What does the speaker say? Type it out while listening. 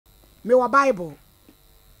me wa Bible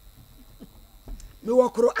me wa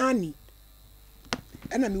Qur'ani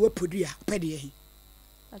ena me wa podua pede yi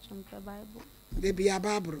achompa Bible de bia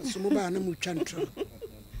Bible so mo ba na mu twa ntro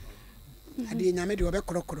ade nyame de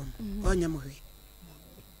obekorokoro onya mo hwe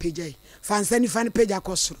pejai fansani fan peja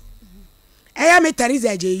kosoro eya me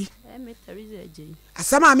Teresa ajeyi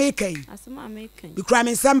asama American bi kura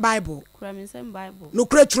me nsem Bible no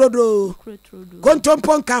kura trodo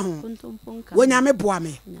kontompo nka ho wonya me boa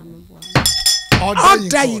me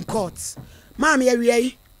order in court maam ya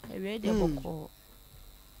wiei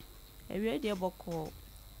de boko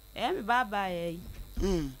me baba ye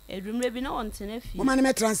edumre bi na ontene fi mo mane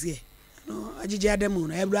me transie no agije adamu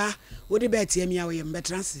no ebra wodi betie mi awo ye me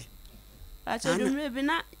transie acha edumre bi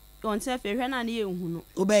na ontene fi hwe na ye hu no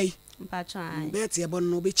obey mpacha ai betie bon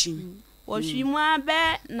no obechim wo hwimu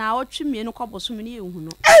abe na otwemie no koboso me ye hu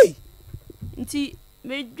no ei nti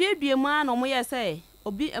me duedue mu a no mo ye se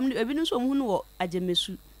obi no so hu no wo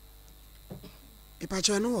ajemesu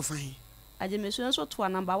ipacha no wo fan ajemesu no so to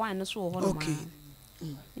number 1 no so ho no okay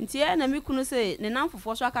nti e na mikunu se ne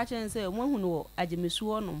namfofo so aka chen se mo hu no wo ajemesu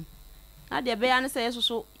ho no na de be ya ne se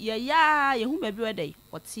yeso ye ya ye hu ba bi wedai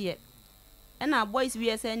ote e na boys bi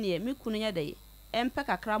ese ne mikunu nya dai empe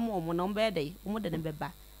kakra mo mo na mbe dai mo de ne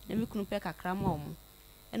beba na mikunu pe kakra mo mo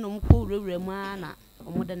e no mko wurawura mu na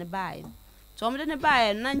mo de ne bae so mo de ne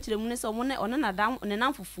bae na nkyere mu ne se mo ne ono na dam ne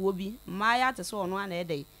namfofo bi ma ya te so ono na e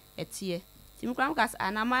dai etie ti mikunu kas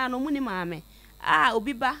anama no mu ni maame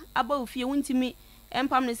obi ba aba ofie wuntimi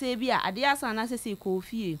empam ne se bi ade asa na se ko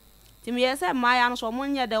ofie ti me yese maya no so mo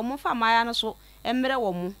nya de mo fa maya no so emmere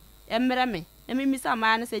wo mo emmere me emi sa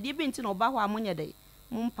maya no se di bi nti no ba ho a mo nya de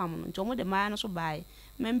mo mpam no nto mo de maya no so bae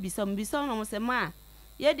membisa no mo se ma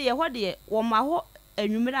ye de ye ho de wo ma ho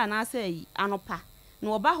anwumere ana sa yi anopa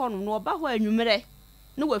no ba ho no no ba ho anwumere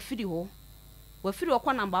no wafiri ho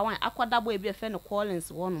kwa number 1 akoda bo e bi e fe no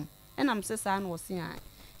Collins wo no enam se sa no se a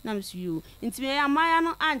nam siyo ntime ya maya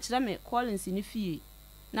no ankyere me Collins ni fie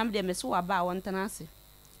nam de me so wa ba won tanase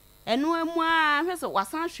eno emu a hwese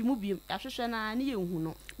wasan hwemu bi ahwehwe na ne ye hu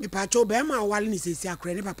no me pa cho be ma wale ni sesi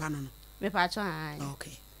akure ne papa no me pa cho ai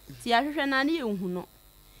okay ti ahwehwe na ne ye hu no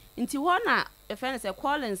nti ho na e fe ne se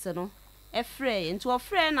Collins no e frɛ nti o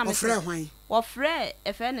frɛ na me frɛ hwan o frɛ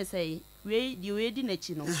e fe ne se we di na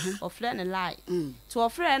chi no o frɛ ne lie ti o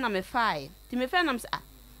frɛ na me fai ti me fe na me se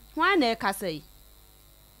hwan na e ka sei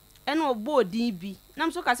eno obo din bi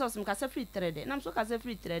nam so kase osim kase free trade nam so kase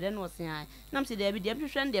free trade no osin ai nam se de bi de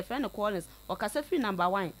hwehwe de friend Collins o kase free number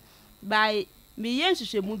 1 by me yen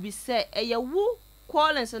hwehwe mu bi se eye wu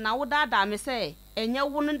Collins na wo dada me se enye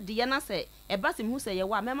wo no de na se e ba se mu se ye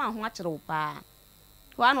wa mema ho akere wo pa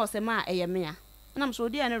wa na o se ma eye me a nam so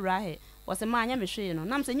de ene rahe o se ma anya me hwe no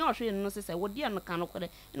nam se nya o hwe no se wo de no ka no kore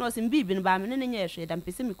no o se bibi no ba me ne nya hwe da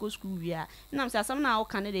mpese me ko school wi a nam se asam na o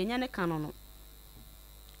ka ne de nya ne ka no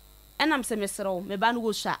enam se mesrew me ba no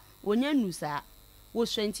wo sha wonya nusa wo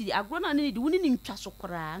sha nti agro na ne di woni ni ntwa so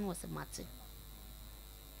kora na wo se mate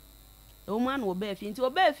o ma na wo ba fi nti wo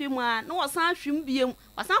ba fi mu a na wo san hwim biem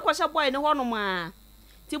wasan kwasha boy ne ho no ma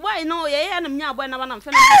ti boy no ye ye nam nya boy na ba na mfe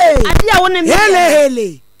na ade a wo ne me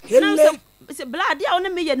hele se bla ade a wo ne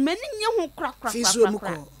me ye me nye ho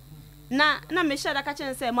kra na me sha da ka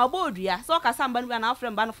chen se ma bodua so ka samba no na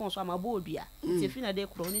afrem ba no fon so ma bodua ti fi na de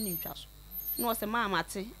kro ne ni ntwa so no se ma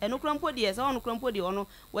mate eno krampo de se ono krampo de ono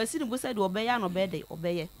wasi ni busa de obeya no bede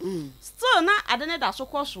obeye still na ade ne da so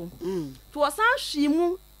koso to osan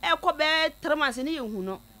hwimu ekọ be 3 months ne yehu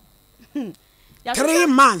no 3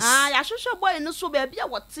 months ya hwehwe boy no so ba bia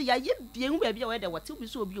wote ya ye bienu ba bia we de wote bi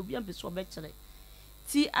so obi am be so be kire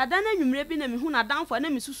ti ada na nwumre bi na me hu na danfo na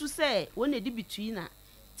me susu se wona di between na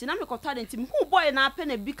ti na me kota de ti me hu boy na apɛ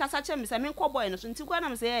na bi kasa che me se me nkɔ boy no so nti kwa na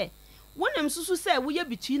me se wonem susu se wo ye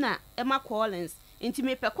between na ema Collins nti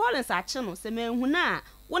me pe Collins ache no se me hu na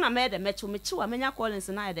wona me de meche me chi wa menya Collins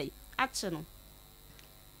na ide ache no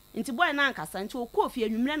nti boy na nkasa nti okofie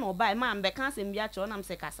anwumre na obai ma mbe kan se mbia che onam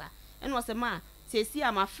se kasa eno se ma sesi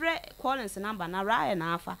ama frɛ Collins number na rae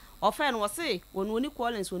na afa ofa no wo se wonu oni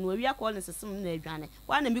Collins wonu awia Collins sim na adwane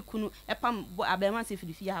wa na mi kunu epam abema se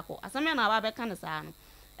fidifie akọ asame na aba be kan sa no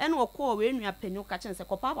ene okọ we nua panyu ka chen se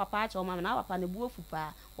kopa papa acha o ma na papa ne bu ofu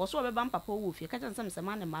pa wo so be ba papa wo ofie ka chen se me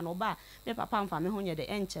ma ne ma no ba me papa mfa me ho nye de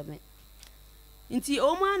enche me nti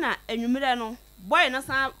o ma na anwumre no boy na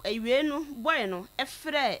sa awie no boy no e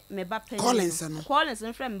frɛ me ba panyu Collins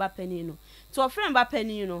frɛ me ba panyu no to frɛ me ba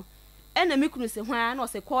panyu no ene mi kunu se hwan na o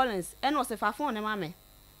se Collins ene o se fafon ne ma me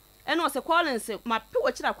ene o se Collins ma pe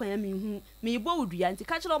wo kira kwan mi hu me bo wudua nti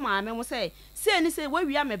ka kira o ma me mo se ni se wa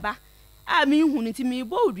wia me ba a me hu nti me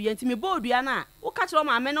bodua nti me bodua na wo ka kire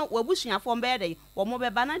maame no wabusuafo mbe dey wo mo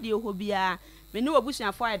beba na de ho bia me ne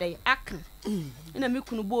wabusuafo ayedey aka na me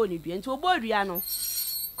kunu bo ni dua nti wo bodua no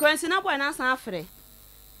kwansi na boy na san afre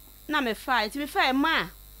na me fa nti me fa ma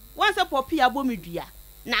once popi abo me dua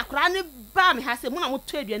na akora ne ba me ha se mu na mo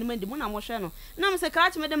to aduane mandi mu na mo hwe no na me se kra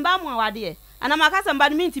me de ba mo awade ana makasa mba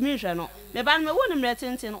me ntimi hwe no me ba me wo ne mre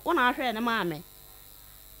tenten wo na ahwe ne ma me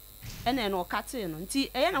ene no kate no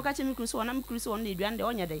nti eye na kache me kruso wona me kruso wona aduane de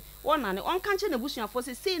onye de wona ne onka nche na busuafo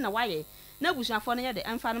se sei na waye na busuafo no ye de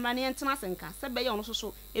emfa no ma ne ntena senka se be ye ono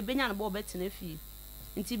soso ebenya no bo betena fie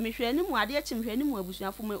nti me hwe ni mu ade echi me hwe ni mu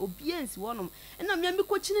abusuafo me obiansi wonom na me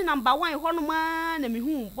kochini number 1 hono ma na me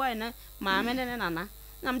hu boy na maame ne nana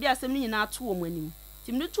na me de asem ni nyina ato wo manim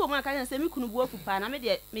ti me to wo ma ka se me kunu bu afupa na me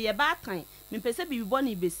de me ye ba kan me pese bibi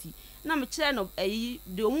boni besi na me kire no ayi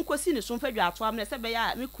de omu kosi ne so mfadwa ato am na se be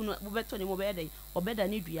ya me kunu bu beto ne mo be de obeda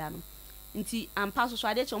ne dua no nti ampa so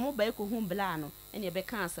ade echi mo ba e ko hu bla no ene be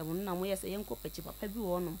kan asem na mo ye se ye nko pechi papa bi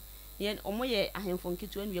wonom ye omo ye ahemfo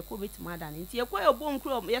nketu anu ye ko betima da nti ye ko ye bo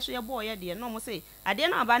nkro ye so ye bo ye de no mo se ade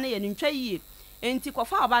na aba na ye ntwa yie enti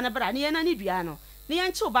kofa aba na bra ne ye na ne dua no ne ye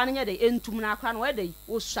nche oba ne ye de entum na akra no we de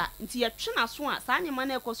osua nti ye twe na so a sa nyema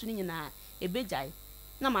na ekoso ni nyina ebejai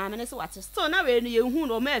na maame ne se wate still na we no ye hu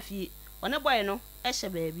no ma afie one boy no ehye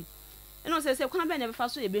baabi eno se kwana be ne be fa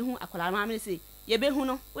so ye be hu akola maame ne se ye be hu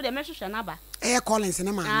no wo de mehwehwe na ba Collins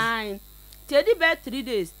ne maame ai te di be 3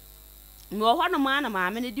 days me ho no ma na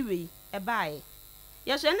maame ne di wei e baae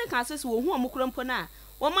ye so ne kan sese wo hu omukro mpo na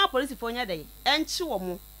wo ma police fo nya dey enchi wo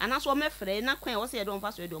mo anaso wo mefre na kwan wo se ye do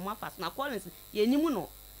mfa so ye do mo afa na Collins ye nimu no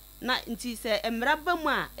na nti se emra ba mu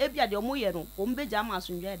a ebia de mo ye no wo mbeja ma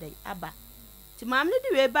so ndwe dey aba ti maame ne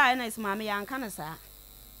di wei baae na ise maame ya nka na sa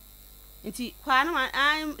nti kwa na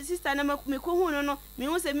sister na me ko hu no me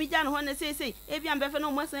hu se mi gya no ho na sei ebia mbefe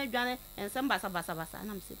no mo san adwane ensem basa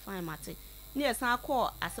na me se fine mate ni esan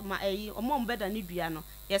akọ asema ayi omo mbeda ni dua no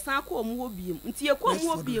yesan akọ omo ho biem nti ye ko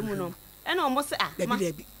omo ho biem no ena omo se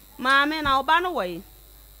maame na oba no woyi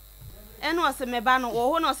ena o se me ba no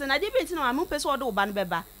wo ho no se na de benti na maame pese odo oba no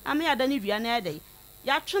beba ame ya da ni dua na edai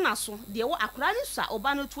ya twena so de wo akora ni sha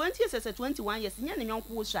oba no 20 years 21 years nya ne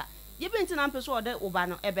nyonko wo sha ye benti na pese odo oba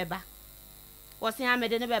no ebeba wo se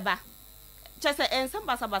amede ne beba chese ensem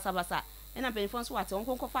basa ena penfon so wate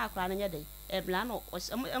onkonko fa akora no nya dai ebla no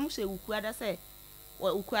emu se ukuada se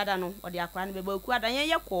ukuada no odi akora no beba ukuada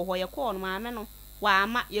ye ko ho ye ko no maame no wa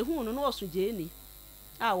ama ye hu no no osuje ni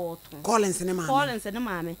a wo to Collins ne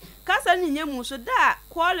maame kasa ni nyemu so da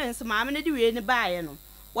Collins maame ne di we ni baaye no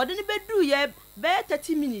wode ne bedu ye be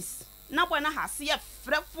 30 minutes na boy na hase ye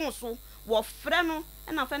frɛ fon so wo frɛ no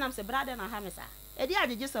na fa nam se brother na ha me sa edi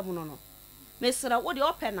agege sam no mesra wo de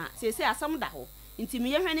opena se asam da ho nti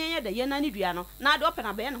me ye hwane ye da ye na ni dua no na de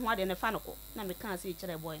opena be ye ne ho ade ne fa no ko na me kan se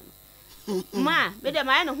kire boy no ma me de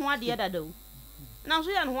ma ye ne ho ade da da o na so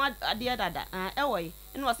ye ne ho ade da da ewoy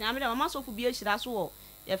ene wo se ame de mama so fu bi ehira so wo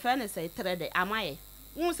ye fa ne se tre de amaye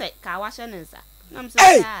hu se ka wa hye ne nsa na me se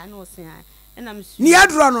no se ena me su ni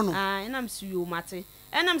adro no no ena me su yo mate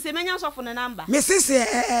ena me se menya so fu ne number me sese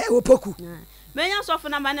opoku menya so fu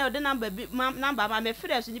number na o de number bi number ma me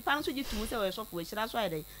fresh ni pa no so gitu se we so fu ehira so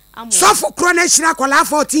ayede amo so fu kro na ehira kola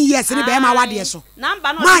 14 years ni be ma wade so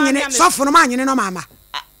number no manyene so fu no manyene no mama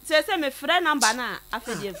se me frɛ number na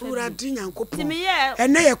afedie frɛ ura di nyankopon ti me ye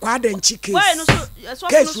ene ye kwada nchi case boy no so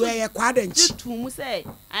case we ye kwada nchi tu mu se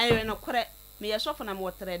ayi no korɛ me ye sofo na me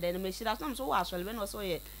wotre de na me hira so na so wa asole be na so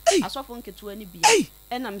ye asofo nketu ani bia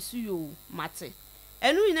ena me su yo mate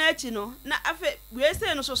enu ina achi no na afe we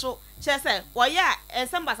se no so che se wo ya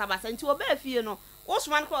ensem basa nti wo ba fie no wo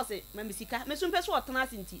soma no cross ma me sika me so mpe so otena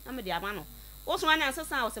nti na me de ama no wo soma na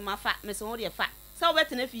ansesa wo se mafa me so wo de fa se wo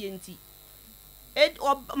betena fie nti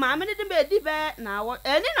maame ne de be di be na wo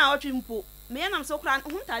eni na wo twimpo me nam so kra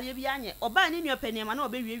huntale bi anye oba ni nua panima na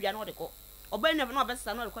obewiewia na wo de ko oba ni na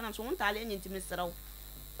obesa na wo de ko nam so huntale anye nti me serew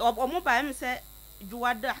omo ba em se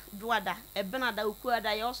duwada ebena da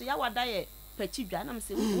ukuada ye so ya wada ye pachidwa nam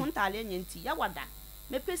se huntale anye nti ya wada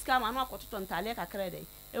me peska ma na akototo ntale kakra de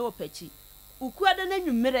e wo pachi ukuada na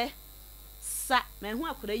nwumere sa me hu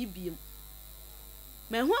akora yi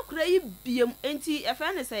biem enti e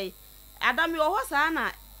fa ne sei Adam yo ho sa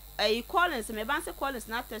na Collins me ban se Collins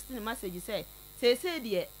na test ni message say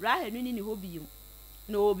de Rahel ni ho biim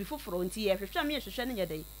na obi foforo nti ye hwehwe me hwehwe ne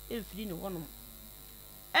nyedai emfiri ni honom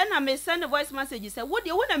ena me send voice message say wo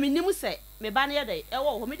de wo na menim se me ban yedai e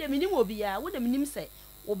wo ho me de menim obi ya wo de menim se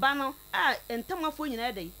wo ba no a entamafo nyina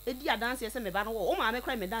yedai edi adanse se me ba no wo ma me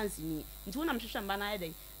kra me dance ni nti wo na me hwehwe mba na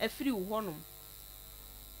yedai afiri wo honom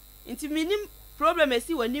nti menim problem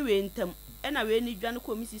esi wani we ntam ena we ni dwane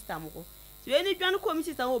ko mi system ko ti eni dwan ko mi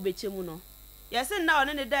sister wo bechemu no yesi na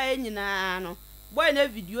one ne da nyina no boy na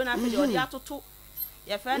video na fe odi atoto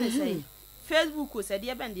ye fa ne say Facebook ko se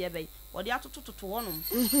de ben de be odi atoto toto wonom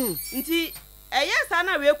nti eye sa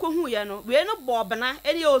na we ko hu ye no we no bobna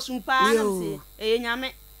eni osumpa na se eye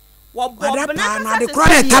nyame wo bobna na de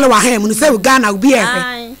krone tale wa ha mu no say Ghana obi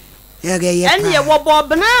e eni ye wo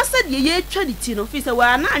bobna se de ye twa de ti no fi se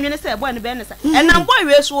wa na anwene se boy ne be ne sa enam boy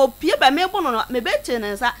we so pie ba me bo no me be che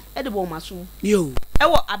ne sa e de bo maso yo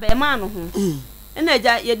ewo abema no ho ena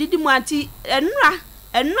ja ye didi mu anti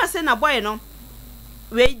enra se na boy no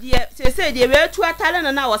we die se die we tu atale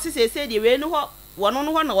na wo se die we no ho wono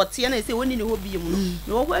no ho na wote na se woni ne ho bi mu no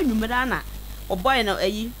na wo ho anwumera na o boy na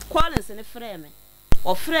ayi Collins ne frɛ me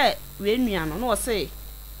o frɛ we nua no wo se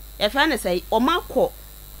e fa ne sei o makɔ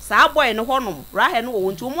sa boy no ho no rahe no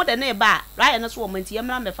wo nti mo de ne ba rahe no so wo manti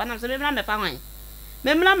yemra me fa na se me me fa hwan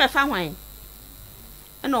memra me fa hwan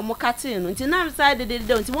ena o mo kate no nti na side de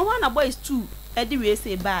nti mo ho na boys 2 e de we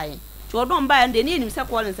se bae ti odon bae nde ne nim se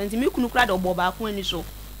Collins nti me kunu kra de obo ba ko ani so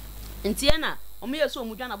nti na o me yeso o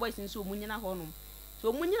mu dwana boys nso o mu nyina ho no so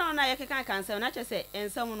o mu nyina na ye keka kanse na che se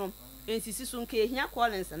ensam no ensisi so nke hia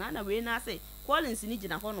Collins na we na se Collins ni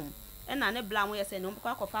gina ho no ena ne bla mo ye se no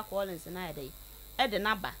kwa kofa Collins na ye de e de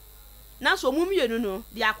na ba na so mu mienu no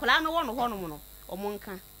de akola no wo no ho no o mu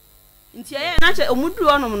nka nti ye na che o mu du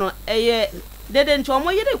ho no eye dede nti o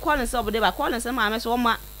mo yire Collins obo de ba Collins ma me so o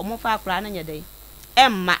mo fa akola na nye de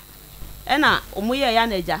emma ena o mu ye ya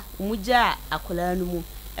na eja o mu ja akola no mu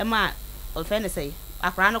ema o fe ne sei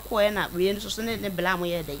akola no ko ye na we nso so ne bla mo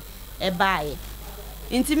ye de e baaye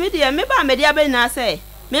nti me de me ba me de aba na se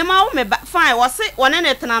me ma wo me ba fine wo se wone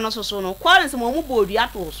ne tena no so no Collins mo mu bodu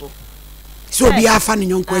ato so so bi afa ne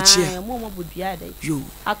nyonko achi e mo bodua de yo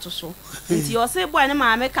ato so nti o se boy ne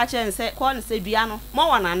ma me ka che nse Collins dua no mo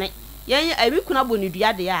wona ne yen abi kuna bo ne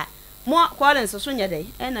dua de a mo Collins so nye de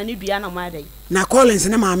e na ne dua na mo ade na Collins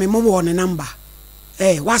ne ma me mo wo ne number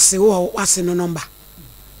wase no number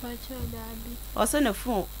o se ne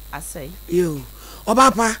phone asai yo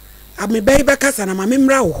obapa me be kasa na ma me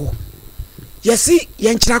mra wo ho yesi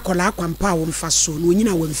yen kira kola akwampa wo mfa so no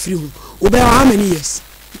nyina wo mfiri ho obe how many years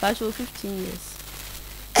about 15 years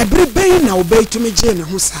every bay na obe to me je ne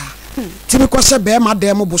ho sa ti me ko se be ma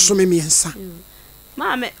dem boso me miensa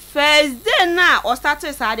Mama, first day na o start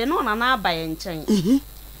Saturday no na aba ye nchen.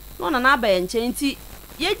 No na aba ye nchen nti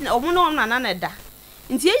ye omo no na na da.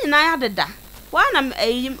 Nti ye nyina ya deda. Wa na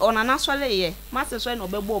ona na sole ye. Master so na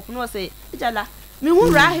obebo op no say ijala. Me hu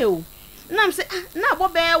rahe o. Na me say na bo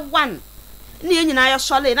be 1. Na ye nyina ya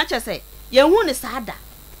sole na che say ye hu ne sada.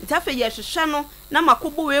 Nti afa ye hwehwe no na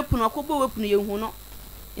makobo wepu ye hu no.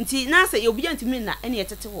 Nti na say obi anti mi na ene ye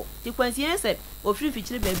tete ho. Ti kwansi ye say ofiri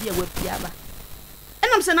fichire ba bia wapi aba.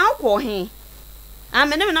 Enam se na akwo he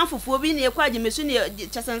amene na fofo bi ne ekwa agemesu ne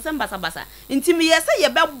chesensem basabasa ntimi yese ye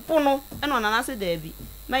bebo no eno na se daabi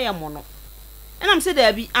meye mo no enam se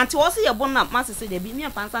daabi anti wo se ye bo na ma se daabi mi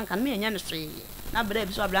afansa nka me enya ne hwe na bra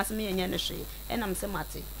bi so ablase me enya ne hwe enam se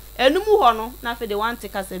mate enumu ho no na fe de wan te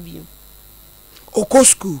kasa bi oko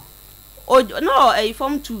school o no e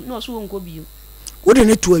form 2 no so wonko bi wo de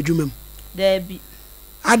ne to adwumam daabi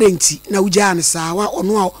adenti na uja ne sa wa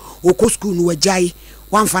ono oko school no wajai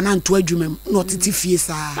wamfa na nto adwumam no tete fie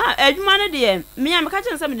sa adwuma ne de me am ka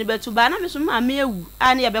chense me ne betu ba na me so ma me ewu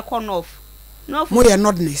ani ye be konof no mo ye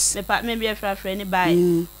nodness me be frafra ni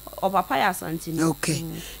bai o papa ya santi no okay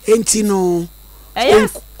enti no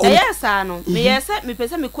yes ano me yese me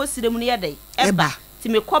pese me kosirem ne ye dai eba ti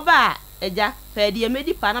me koba eja pa de me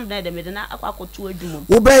di pa na me de na akwakoto adwumam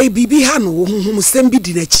wo bai bibi ha no wo honhom sem bi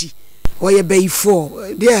di na chi oye bayifo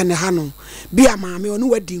de ne ha no bi amaame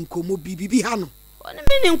onu wadi nkomo bibi ha no oni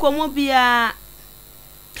bi ni nkomo bia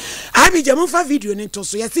abi je mo fa video ni to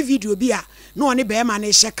so yesi video bia na oni be ma na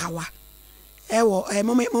hye kawa ewo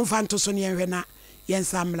mo fa nto so ne yenhwe na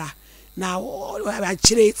yensamla na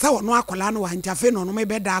akire sa wono akola no wa ntafe no no me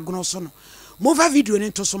be da agono so no mo fa video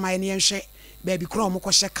ni to so ma ne yenhwe ba bi kro mo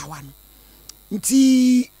ko hye kawa no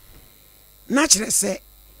nti na kire se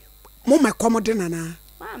mo mekomo de nana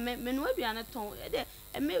me no aduane ton de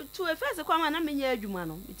me to e first kwa na me nya adwuma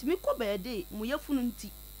no mitimi ko ba de mu yafunu nti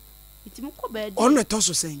mitimi ko ba de ono to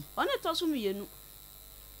so sen ono to so mienu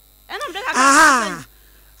enam de ka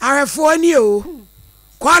arefo ni o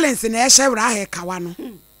Collins na ehye wra he kawa no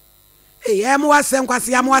em wasem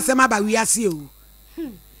kwase am wasem aba wiase o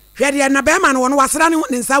hwede na be ma no wono wasra ne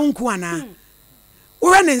nsa nku ana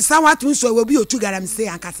wo ne nsa watu nso we bi otu garam se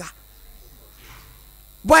ankasa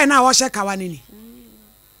boy na wo hye kawa ni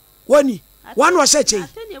woni one wo hye chei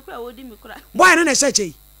boy na hye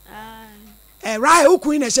chei right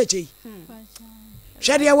ukun na hye chei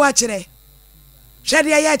hwede wa kire hwede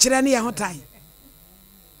ye kire ne ye hotan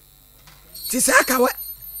ti saka we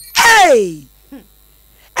hey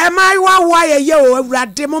Emai wa ye o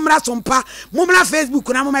awurade momra sompa momra Facebook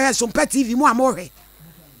na momra sompa TV mu amohwe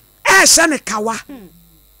hye ne kawa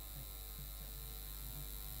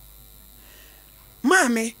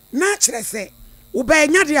mame na kire se wo ba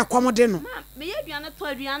nya de akomode no me ye aduane to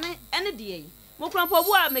aduane ene de yi mo krampo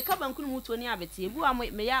bu a me ka banku mu to ni abete bu a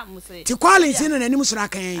me ya mo se ti calling sin na nim sura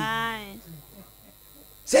kan ai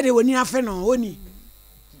se de woni afe no oni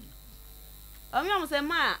omi am se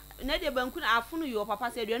ma na de banku na afunu yo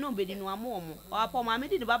papa se aduane obedi no amomo o papa ma me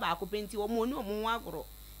di ne baba akopenti o mo ni o mo agoro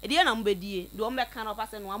e de na mbedie de o mbeka na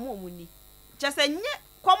papa se no amomo ni chese nye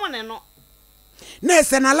komo ne no na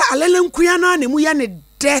se na alele nkuya na ne mu ya ne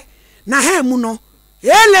de na ha mu no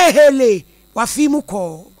hele wa fi mu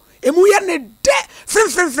ko emu ya ne de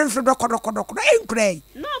frim dokodokodo enkrai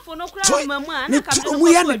no fo no kura mamu a na ka mu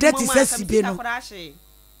ya ne de ti sesi be no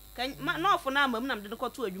kan no fo na mamu na de ko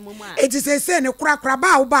to adwuma mu a eti se ne kura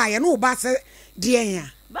ba wo ba ye no ba se de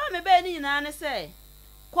ya ba me be ni nyina ne se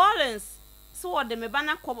Collins so de me ba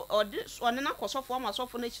na ko one na kosofo ma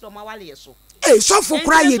sofo na chiro ma wale so sofo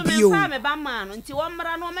kura ye bio fa me ba ma no nti wo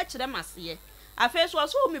mra no me kire mase afi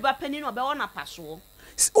so mi ba pani no be wona paso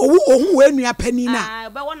ohun we nua pani na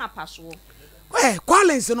be wona paso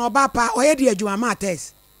Collins no ba pa oye de adwuma ma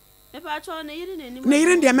test me pa cho ne yiri ne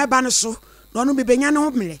nim de me ba no so no no bibenya ne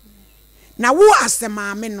ho mle na wo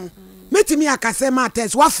asema me no metimi akase ma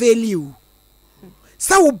test wa faili o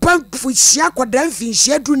sa wo ban fuhia kodan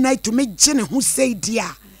finhia du na to me gine ho sei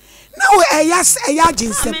dia na wo eya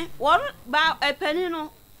ginsem wo ba pani no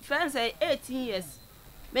friends 18 years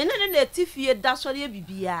menene na tifie da sori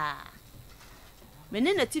bibia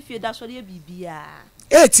menene na tifie da sori bibia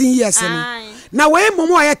 18 years no na we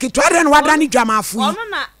momo oye kitware no wada ni dwamafo yi ono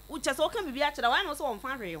na uche so kan bibia kira wan no so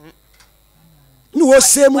wonfa hwe ho ni wo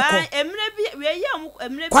se mu ko emre bi we ye mu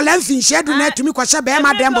emre kola mfinhia du na tumi ko hye be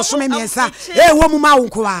ma dem boso me miensa wo mu ma wo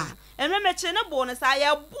nko a emre me che ne bo ne sa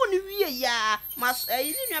ya bu ni wie ya mas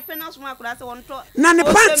yi ni nwa penas mu akura se won to na ne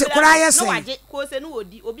pant kura ye se no waje ko se no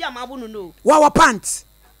odi obi amabu no no wa pant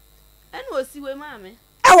eno osiwe maame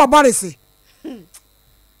wa borisi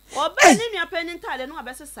oba ni nwa penin tale no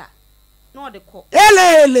abesesa no de ko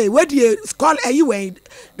ele wedi call ayi we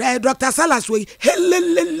Dr. Salas we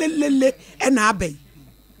helelelele ena abey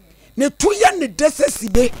ne tuya ne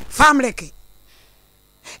desesibe family ke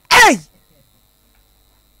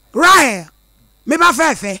right me ba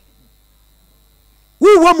fefe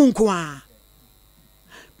wo mu nko a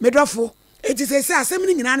me dofo eti se asem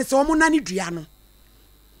ni nyina ne se omo nani dua no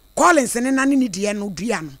Collins ne nani ni die no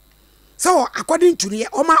dua no so according to ne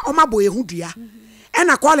oma boy hu dua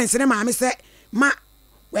ena Collins ne maame se ma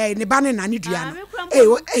we ne ba ne nani dua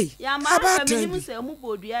no ya ma ka minimum se mu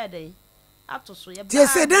bodua dey atoso ye ba tie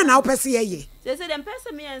se den na wo pese ye se dem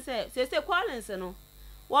pese me yen se Collins no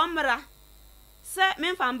wo mra se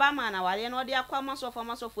me mfamba ma na wale no de akwa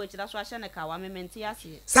masofo akira so ahye ne ka wa mementi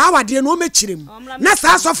ase sa wade no mekirem na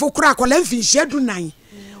sa asofo kura akola mfinhia du nan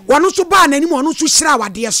wono so ba nanim wono so hyira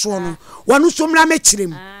wade so no wono so mra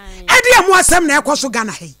mekirem ede mo asem na ekoso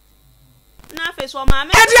Ghana he na fe so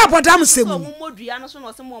maame ede abodam sem so mo modua no so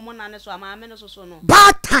no se mo na ne so maame no so no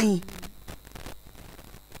ba tan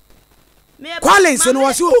Collins no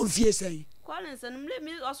was so fie say Collins and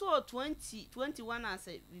me also 21 as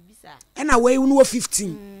bibisa ena we no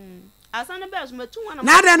 15 asana bells me 21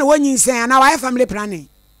 na da na wonyin sen na why family planning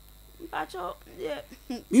pacho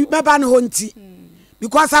mi baba no honti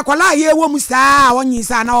because akola ye wo mu saa wonyin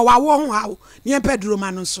saa na wa wo ho hawo ni empedro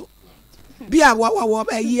ma no so bia wa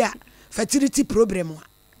a fertility problem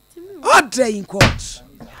order in court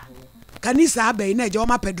kanisa abai na je o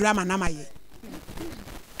ma pedro ma na maye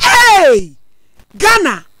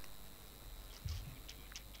Ghana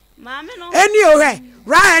Mama no. Any ohe,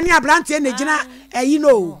 ra any ablante na gina you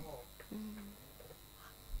know.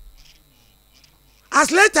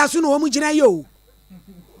 As late as soon omu gina yo.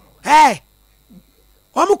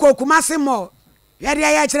 Omu ko Kumasi mo. Yade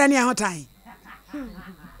ya kire ne ho tan.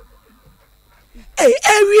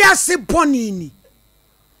 Area se bonini.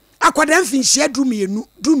 Akoda mfinhia dumienu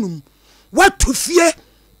dunum. Watu fie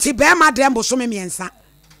ti be ma dem bo so me miensa.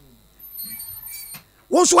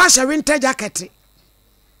 Wo so ahye winter jacket.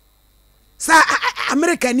 Sa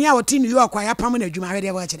America ni a woti New York kwa ya pam na adwuma hwe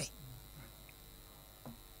de bo kire.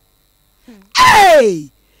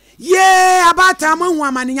 Ye abata manhu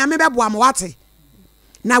amane nyame bebo am wate.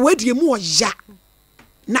 Na wadie mu oya.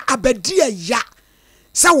 Na abadia ya.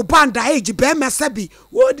 Sa wo banda age be mesabi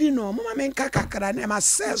wodi no mama menka kakra na ma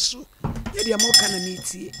sesu. Ye de mo kana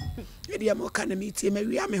mitie. Ye de mo kana mitie ma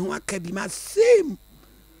wi ame ho aka bi ma same.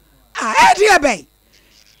 edi ebe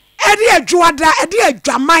edi adwada edi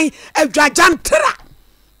adwaman adwajantra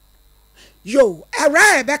yo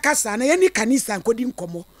era ebe kasa na yeni kanisa nkodi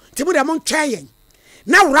nkomo timu de mo ntwen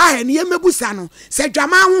na wura ha ne yemebusa no se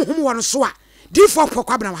adwaman honhom won so a di for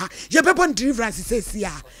pokwa ha ye bebo deliverance sesi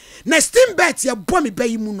a na steam bet ye bo me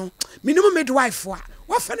bayi mu no minimum midwife a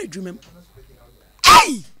wa fa na dwumam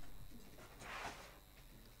ai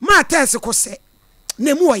ma tese ko se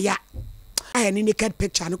na mu oya ai ni naked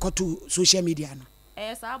picture no ko to social media no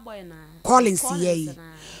sa boy na Collins ye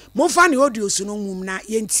mo fa ne audio so no nwum na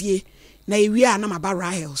yentie na ewie a na maba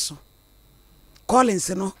Rahel so Collins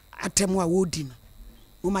no atemu a wodi no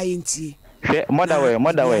mo ma yentie mother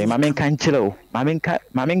way mama kan chilo mama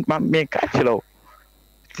ka chilo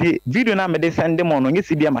ti video na me de send mo no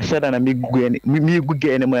nyesi bia ma shada na me gu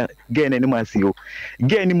gene ni asio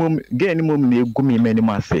gene mom na egu me mani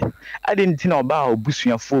mo ase ade nti na oba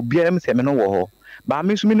obusuafo bia em se me no wo ho ba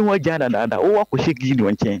me so me ni ho gya dada wo wa ko she gidi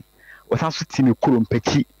wonchen wo san so ti me kuro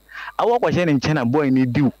mpaki awo ko she ne nchen na boy ni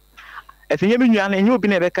diu esenye me nua na enye obi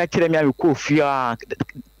na be ka kire me a ko fia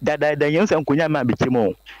dada yen san konya ma be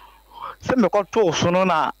chemo se me ko to so no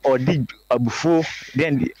na odi abufu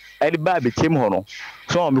den edi ba be chem ho no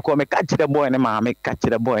so me ko me ka kire boy ne ma me ka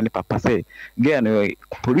kire boy ne papa say girl no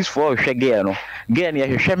police for hwe girl no girl ne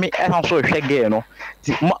hwe me e han so hwe girl no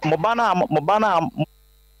mo bana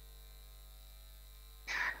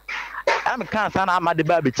am kan sana amade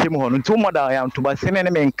ba be chem ho no ntu mo da ya ntu ba sene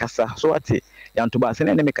ne me nkasa so ati ya ntu ba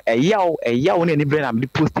sene ne me eyaw ne ni brain am di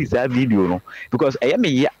post this video no because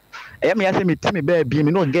me yase me timi be bi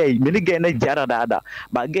me no gay me ni gay na jara dada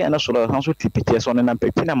ba gay na so han so tipike so na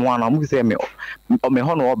peti na mo ana mo se me o me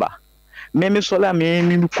ho no oba me so la me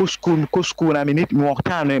ni ko school na me ni mo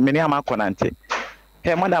tan me ni ama konante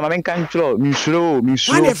he mo da ma men kan tro mi suro o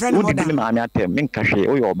di ni ma me atem men ka hwe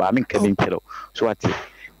o yo oba men ka bin kero so ati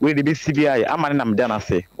we de be CBI ama na me dana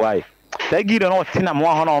se why that gido no tina mo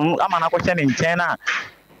ho no ama na ko che ne nchen na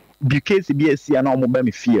bi case bi esi na o mo ba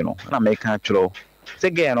me fie no na me kan tro se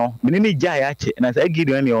ge no me ni gya ya che na se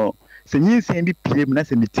gido ni o se nyinsen bi piem na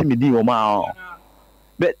se mitimi di o ma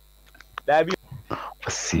but da bi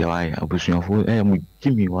si why abusuafo mu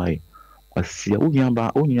gimi why kwasi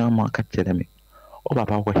unyama ka kire me o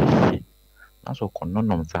baba ko hihie na so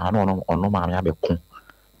kononom sa no ono ma me abekun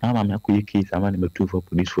na ma me akoyi case ama ne metu for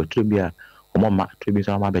police for tribia o mama tribia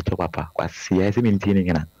so ma be che papa kwasi ya se minti ni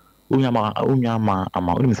ngina unyama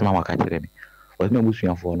ama uni misema wa ka kire me was me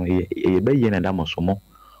abusuafo no ye be ye na da mosomo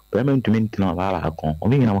ba me ntumi ntina ba akon o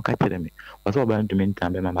ngina mo ka kire me was o ba ntumi ntina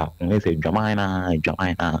be ma ba akon e se dwaman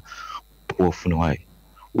na ofu no why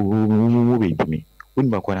o be gimi uni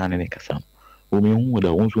ba ko na ne kasa o me hu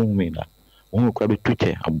da won so hu me da won ko be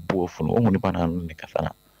tuche abo ofu no hu ni ba na ne kasa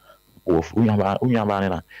na ofu unyaba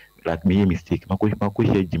na like me mistake mako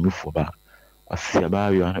she gimi fo ba kwasi ba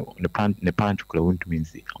yo ne pant kula won ntumi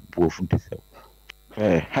nsi abo ofu ntese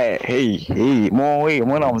hey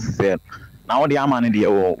mo na mse na wo de ama ne de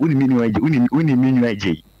o uni minu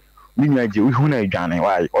aje hu na adwane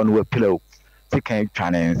why on we pillow sekan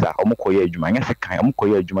twane nsa omokoye adwuma nya sekan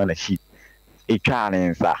omokoye adwuma na shi e twane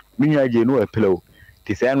nsa minu aje no we pillow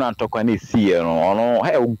ti se no antokwa na esi no ono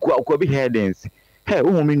hey ogwa bi headings hey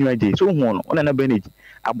wo minu aje so hu no ona na benage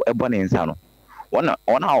ebo ne nsa no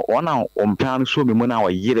ona omplan so me mo na wo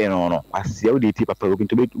yire no asia wo de ti papa obi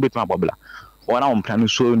to betuma bobla ona omplan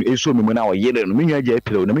so me mo na wo yire no minu aje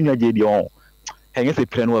pillow na minu aje di on hey se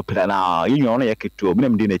pillow no pillow na yinyo ono yaketo me na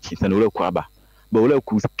mde na chi se no wura kwa ba wala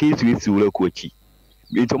ku case we si wala ku achi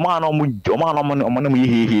ito ma no mo na mo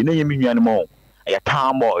hehe na yemi nwan mo ya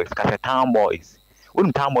tomboys ka tomboys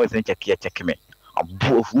won tomboys na check me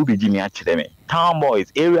abu fu be jimi a kire me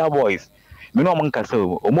tomboys area boys me no mo nkasa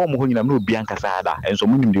o mo ho nyina me obi ankasa da enso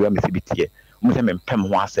mo nim de wa me sibitie mo se me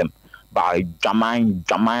mpem ho asem ba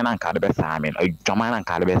jaman na ka de be sa amen jaman na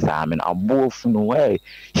ka de be sa amen abu fu no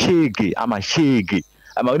shege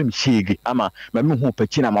ama woni mshege ama mami hu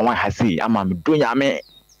pachina mama hasi ama midonya me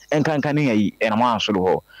enkanka ne yi ena ma asoro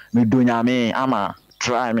ho midonya me ama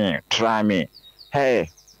try me hey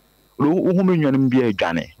hu me nwan mbia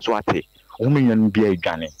adwane so ate hu me nwan mbia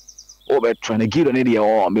adwane o be try na gido ne de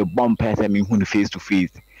o me bomb person me hu face to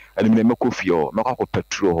face ani me mekofie o mekwa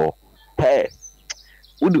petrol ho hey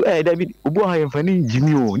udu David ubu ha yemfani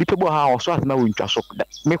jimi o nipa bo ha o so asema wo ntwa so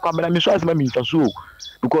me kwa bela me so asema me ntwa so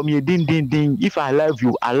because me din if I love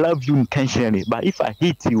you intentionally but if I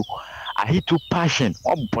hate you passion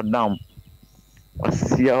up and down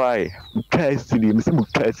see why custody me say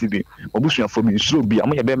custody obusu for me so bi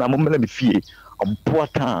am ya be ma me fie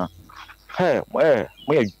important hey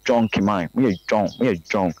mo ya junk man mo ya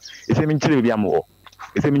junk e say me nchire bi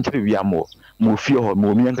am mo fie ho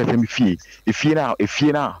mo mi anka se fie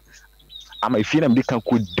efie na ama efie na me kan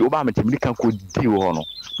ko di oba me me kan ko di ho no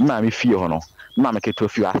na me fie ho no na me keto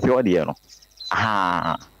fie ase o de no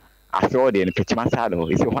aha ase o de no pechima sa do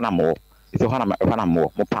ese ho na mo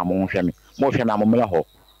mo pa mo hwe me mo mela ho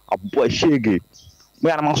abo shege mo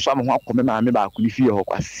ya na mo so mo ho akome ma me ba ku ni fie ho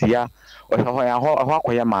kwasia o ho ya ho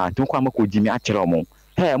akoya ma tun kwa mako jimi a kire mo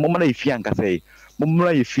he mo mala ifie anka sei mo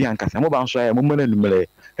mala ifie anka sei mo ba nso ya mo mala numere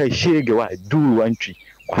he shege wa du wantwi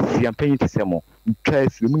kwasia panyi te se mo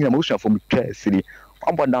twesi mo nya mo so afom twesi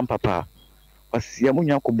obo dam papa kwasia mo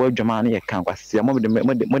nya ko bo adwama na ye kan kwasia mo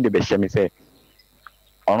de be hye me sei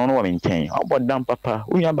ono no wo me nchen obo dam papa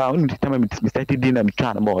wo nya ba wo ni tama me start di na me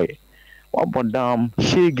twa na boy obo dam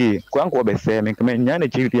shege kwa nko be se me kama nya na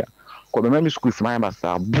chiria ko be mami school smaya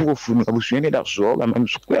basa buofu no abusu ni da so be mami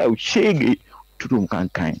school shege turum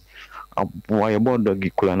kankan aboye bodo gi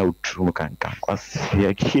kula na turum kankan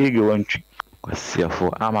kwasia shege wantwi kwasia fo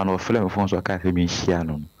ama no film fo so ka se mi hia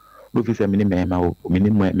no do fi se mini mema wo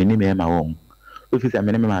mini mema wo do fi se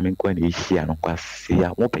mini mema me kwa na hia no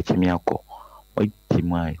kwasia mo pekimi akọ o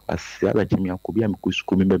kimai kwasia ba kimi akọ bia me ku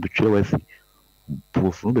school me be betwe wasi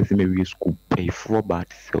buofu no be se me wi school pay for but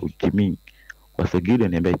so kimi wasagile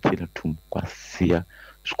ne be kila tum kwasia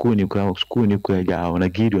school ni kwa ja ona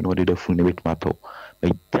gido no de fu ne betma to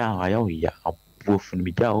be ja ayo ya buofu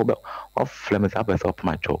ni ja ho be o flame sa be so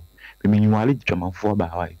macho me nyuali dwamanfo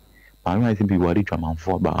ba wai ma nwa isi bi wali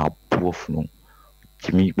dwamanfo ba buofu no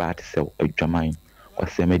kimi ba te se adwaman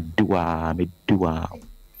kwasia me duwa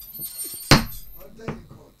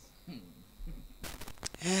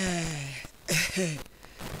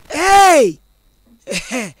hey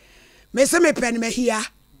me se me pen me here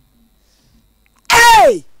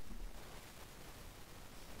hey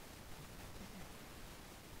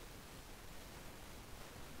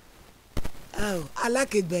oh I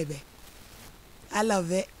like it baby I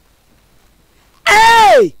love it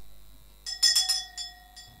hey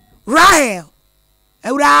Rahel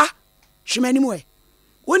ewra shimani mwe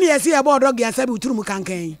woni yesi e bodo gi ansabi uturum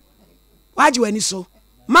kankan waji wani so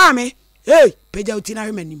mame hey peja utina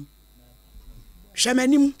hwemanim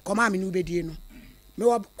hwemanim ko mame ni ubedie no me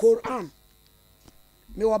wo Quran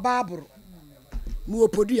me wo Bible me wo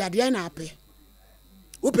podua de na ape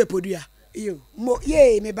wo pe podua yo mo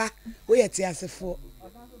ye me ba wo yeti asefo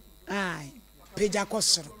ai peja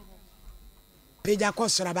kosoro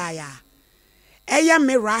ba ya eya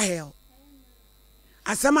me Rahel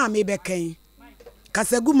asama me bekan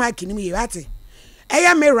kasagu mike ni me wate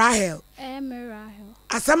eya me Rahel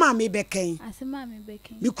asama me bekan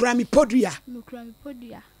mi kura mi podua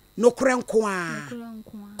no kura nko a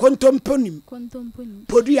kontomponim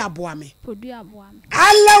podua boame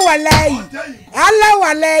Allah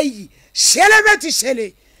walai shele beti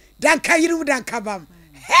shele dan kayiru dan kabam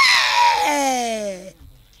hey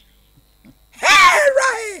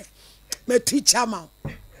right me teacher ma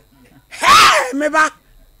hey me ba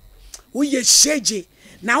wo ye sheje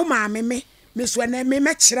na wo ma me so na me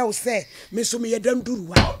kire wo se me so me yedam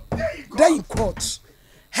duruwa dan court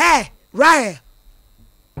hey right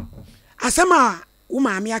asama wo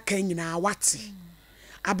ma me aka nyina wate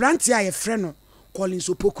abranti a ye frɛ no Collins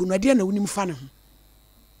Opoku no de na wonim fa ne ho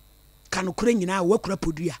kanokura nyina wakura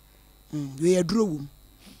podua we yaduro wom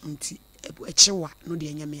nti echewa no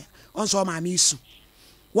de nyame onso ma me isu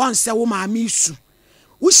won se wo ma me isu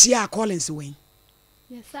wo hia Collins wen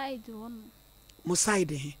your side one mo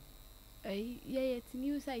side he yeah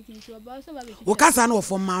new site into about so baby wo kasa na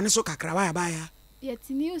ofo ma ne so kakra ba ya yet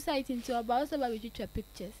new site into about so baby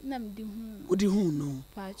pictures na me di hu wo di hu no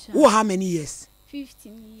wo how many years 15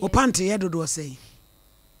 years wo pante ye dodo say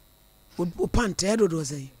wo pante ye dodo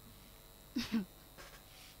say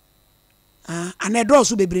ana do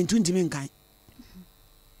so bebre ntundimi nkan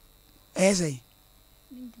say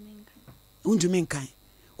undimi nkan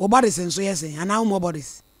o bodies nso yes ana mo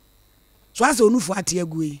bodies so asa onufu ate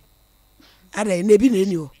agui ada na bi na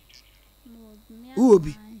eni o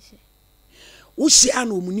obi wo hia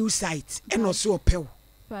na omu new site e no so opew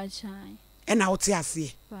pachan e na wote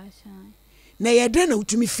ase pachan na yeda na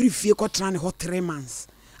utumi free fie ko tra ne ho 3 months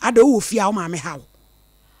ada wo fie a wo ma me hawo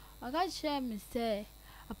aga share me say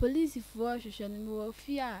a police for hwehwe no wo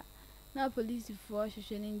fie a na police for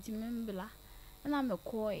hwehwe no ntimembla na me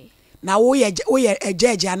koi na wo ye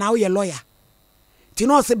ejeje na wo ye lawyer ti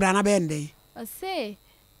no se bra na be ndey I say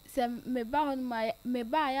me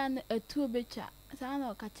ba ya na atu obecha sa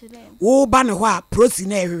na ka kire wo ba ne ho a prosi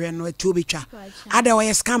na ehwehwe no atu obetwa ada wo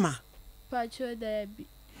ye scammer pacho da bi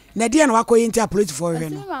na dia na wakoyi nti a police for hwehwe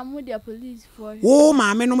no ma mu dia police for wo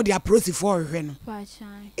ma me no dia police for hwehwe no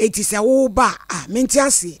pachan eti se wo ba menti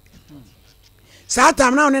ase saa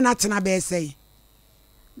time na one na tena be say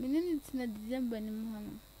menene tena December ni mu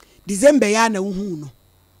hono December ya na uhu no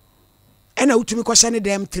ena utumi ko hye ne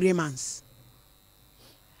dem 3 months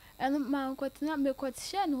eno ma ko tena me ko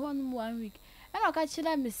hye ne hono 1 week ena ka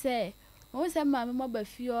chira me say o se ma me ba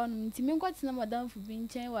fie hono nti me ko tena madam fu bi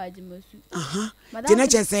nchen wa agimasu tena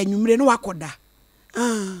che say nwumre no wakoda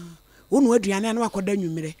wonu aduane na wakoda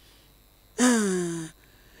nwumre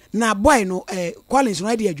na boy no Collins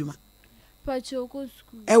no dey adwuma Pachoko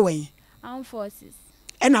school ewen armed forces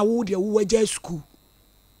ena wo de wo waja school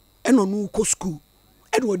ena no ko school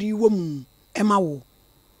ena wo di wo mu ema wo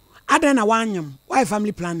ada na wanyam why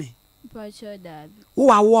family planning Pacho dad wo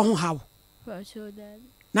wa wo ho hawo Pacho dad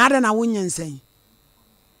na ada na wonyan san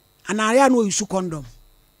ana ya no yusu condom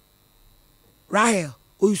Rahel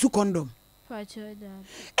o yusu condom Pacho dad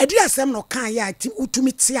edi asem no kan ya ti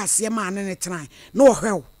utumi ti ase ma ne tran na wo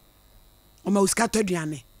hwew o ma uska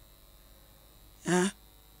toduane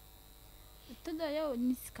Todo yo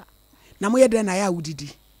niska na mo yede na ya udidi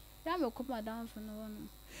ya me ko madam fu no wono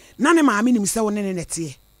na ne maame nim se wo ne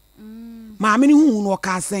nete maame ni hu no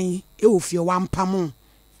ka san e ofie wampam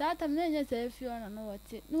saa tam na nya se fie ono no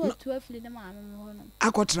wote no wotu afili na maame mo hono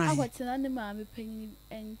akotran na ne maame panyin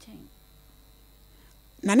enchen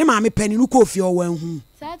na ne maame pani no ko ofie o wan hu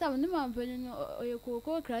saa tam ne maame panyin no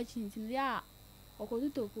oyekoko krachi ntin ya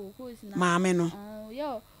okotuto koko sina maame no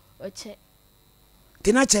yo oche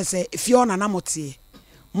tina chese fie ona na motie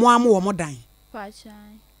mo amu wo modan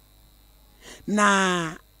pachai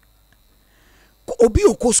na obi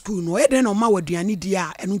okọ school no eden no ma waduane di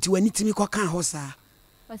a eno nti wani timi kọ kan ho saa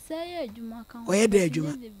oseye adwuma kan o ye de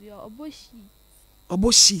adwuma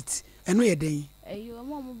obo sheet eno ye den eyo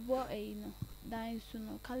mo bo eyi no dan su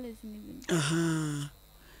no colors ni bi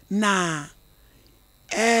na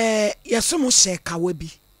yeso mo she kawa bi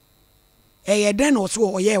ye den no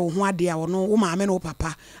so oye wo ho ade a wono wo maame no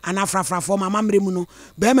papa ana frafrafo mama mremu no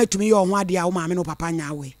be ma tumi ye wo ho ade a wo maame no papa nya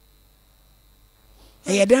awe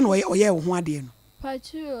den oye wo ho ade no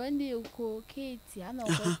pachu ndi ko keti ana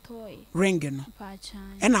ko toy ring no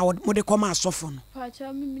pachai ena mo de koma asofo no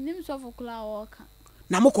pachu minim sofo kula woka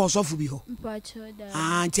na mo ko asofo bi ho pachu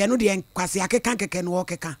da nti eno de kwase akeka keke no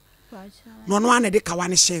okeka pachai no no ana de kawa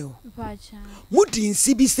ne hye o pachai mudi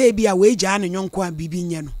nsi bi se bi a we gya ne nyonko a bibi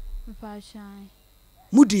nye no pachai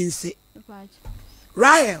mudi nsi pachai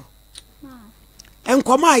Rahel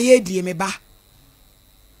enkoma ye die me ba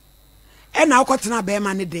ena akotena be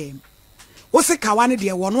ma ne dem wo se kawa ne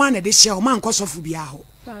de wono ana de hye o man kosofo bia ho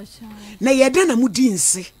pachai na ye de na mudi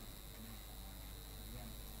nsi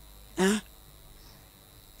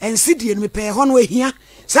ensi die no me pe ho no ehia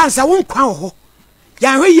sansa wo nkwa ho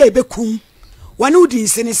ya hwe ye bekum wone udi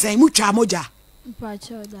nsi ne sen mutwa moja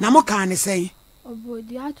pachai da na mo kan ne sen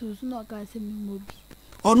obodi atu so no ka se mi mobi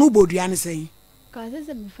onu bodua ne sen ka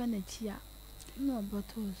se mi fa na chia no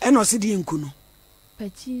botos eno se die nku no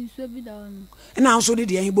pachi so bi da onu na nso de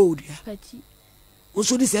de bo odua pachi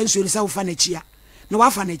nso de sen so sa wo fa na chia na wa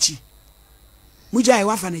fa na chi muja e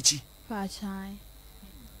wa fa na chi pachai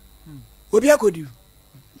obi akodi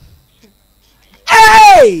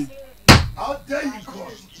hey how dare you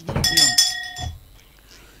call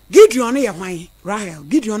Gideon ye hwan Rahel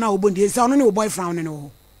Gideon a obondi se ono ne wo boyfriend ne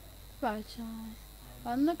wo pachai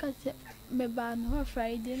onu ka se me ba no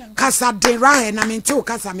Friday na kasa de Rahel na mente o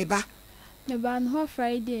kasa me ba me ba no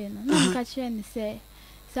Friday na ka che ne se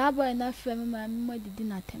sa boy na fam ma me mo didi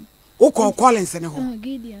na tem wo call Collins ne ho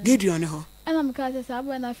Gideon ne ho ana me ka se sa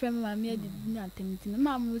boy na fam ma me didi na tem tin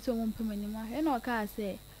ma mo so mo mpamani ma he na o ka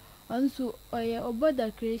se onso oye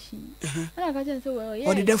oboda creation ana ka che se wo ye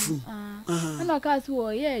odidafu ana ka se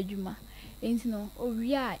wo ye adwuma enti no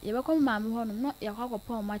owi a ye be ko ma me ho no ye kwa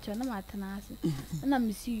kopa o ma che na ma tena ase ana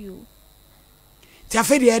me see you ti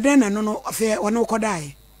afedi eden na no no afi ono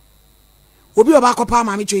kodai obi oba kopa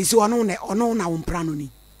ma me choisi ono na wo mpra no ni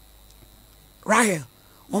Rahel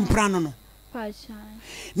wo mpra no no pachai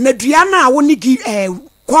na dua na wo ni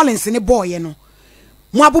Collins ne boy no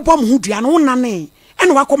mo abobom hu dua no na ne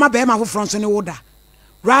ene wakoma be ma foforo so ne woda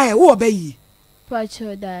Rahel wo obayi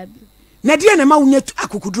pachai da na die na ma wunya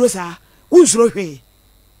akukuduro saa unsuro hwe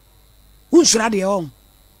unsura de on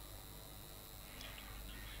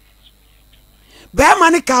be ma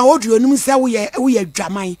ne ka oduo num se wo ye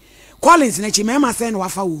dwaman Collins na chi me ma se na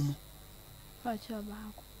wafa wo mu pachai ba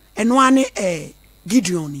ko eno ane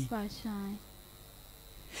Gideon ni pachai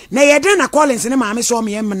na ye de na Collins ne maame so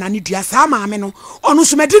me na ne dua saa maame no ono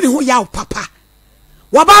so medi ne ho yaw papa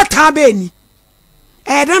wa ba ta be ni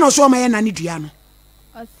de no so me na ne dua no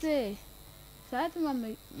ase saat ma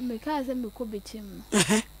me ka se me ko betim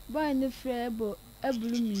boy ne frebo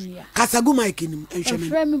ebulu minia kasagu mike nim enhweme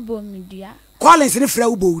frem bo midua Collins ni frɛ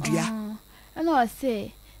wo bodia ɛna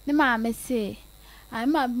ɔse ne maame se ai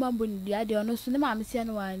maame mambo ndua de ɔno so ne maame se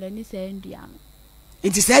no wan ni sɛ ndua no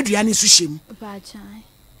nti sɛ adua ne so hyem ba chan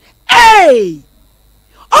hey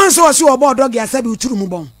onso wo se wo bo dog ya sabi uturu mu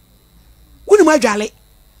bon woni mu adwale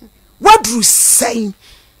wadru sɛn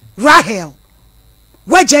Rahel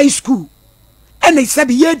wagya school ɛna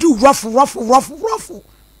sabi yedu rough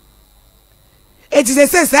it is a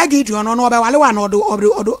sense I give you on no be wale wa no odo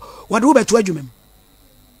wo beto adwumam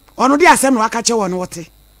ono de asɛm na waka che wo no wote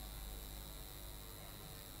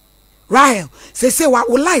Rahel say wa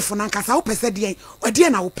life na nkasa wo pese de ode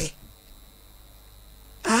na wo pe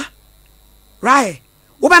Rahel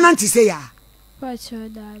wo ba nanti say ya ba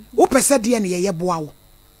choda wo pese de na ye boa wo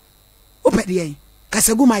wo pe de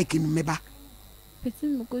kasagu mic nu meba pese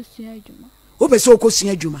mo ko sua adwuma wo pese o ko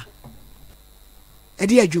sua adwuma e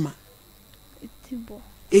de adwuma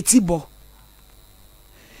etibo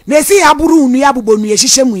na esi ya buru unu ya bubonu ye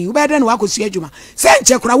hihye mu yi wo be de na wakosu adwuma se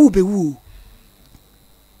nche kura wo be wu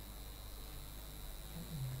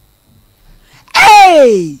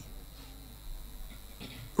hey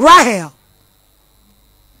Rahel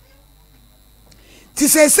ti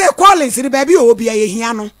se Collins ni baby obi ya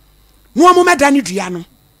yehia no mo mo meda ni dua no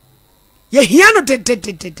yehia no de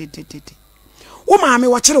wo maame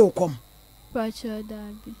wo kire wo kom ba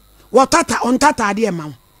choda bi on tata de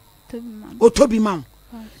ma o tobi ma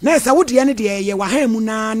na esa wo de ne de ye wa ha mu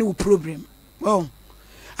na ne wo problem oh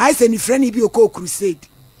I say ni friend bi o ko crusade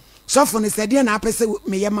so for ne se de na apese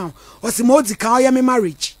me ye ma o se mo di kan o ye me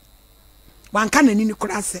marriage wan ka na ni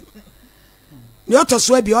kura asem ne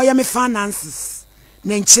otoso abi o ye me finances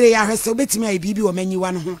na nkyire ya hwese obetimi ayi bibi o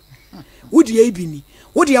manyiwa no ho wo de e bi ni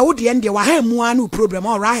wo de ne de wa ha mu na wo problem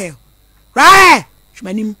o Rahel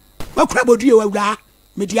shmanim wakura bodue wawura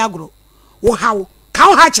medi agro wo hawo ka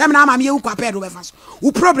wo ha chem na amame ye ukwa pedo be faso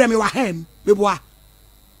wo problem wa ham beboa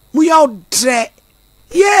mu ya odre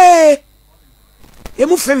ye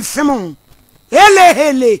emu femfem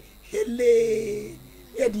hele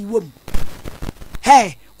ye di wom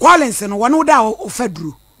hey Collins no wono da o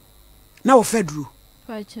faduro na o faduro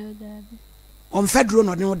ba choda on faduro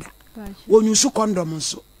no ne oda wonyusu condom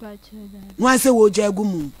nso ba choda no anse wo gya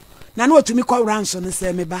agumu na na otumi kwa ranso no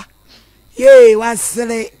se meba ye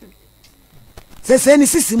wasere se ni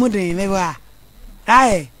sisimu den meba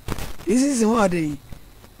ai sisimu odin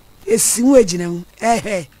esimu ejinam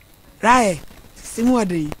sisimu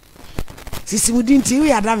odin sisimu din ti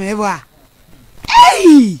wi adam meba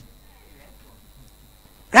ei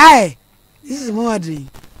sisimu odin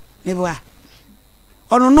meba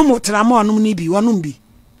ono no mutra ma ono ni bi ono bi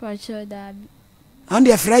ba choda on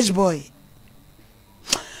the fresh boy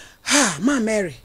ma Mary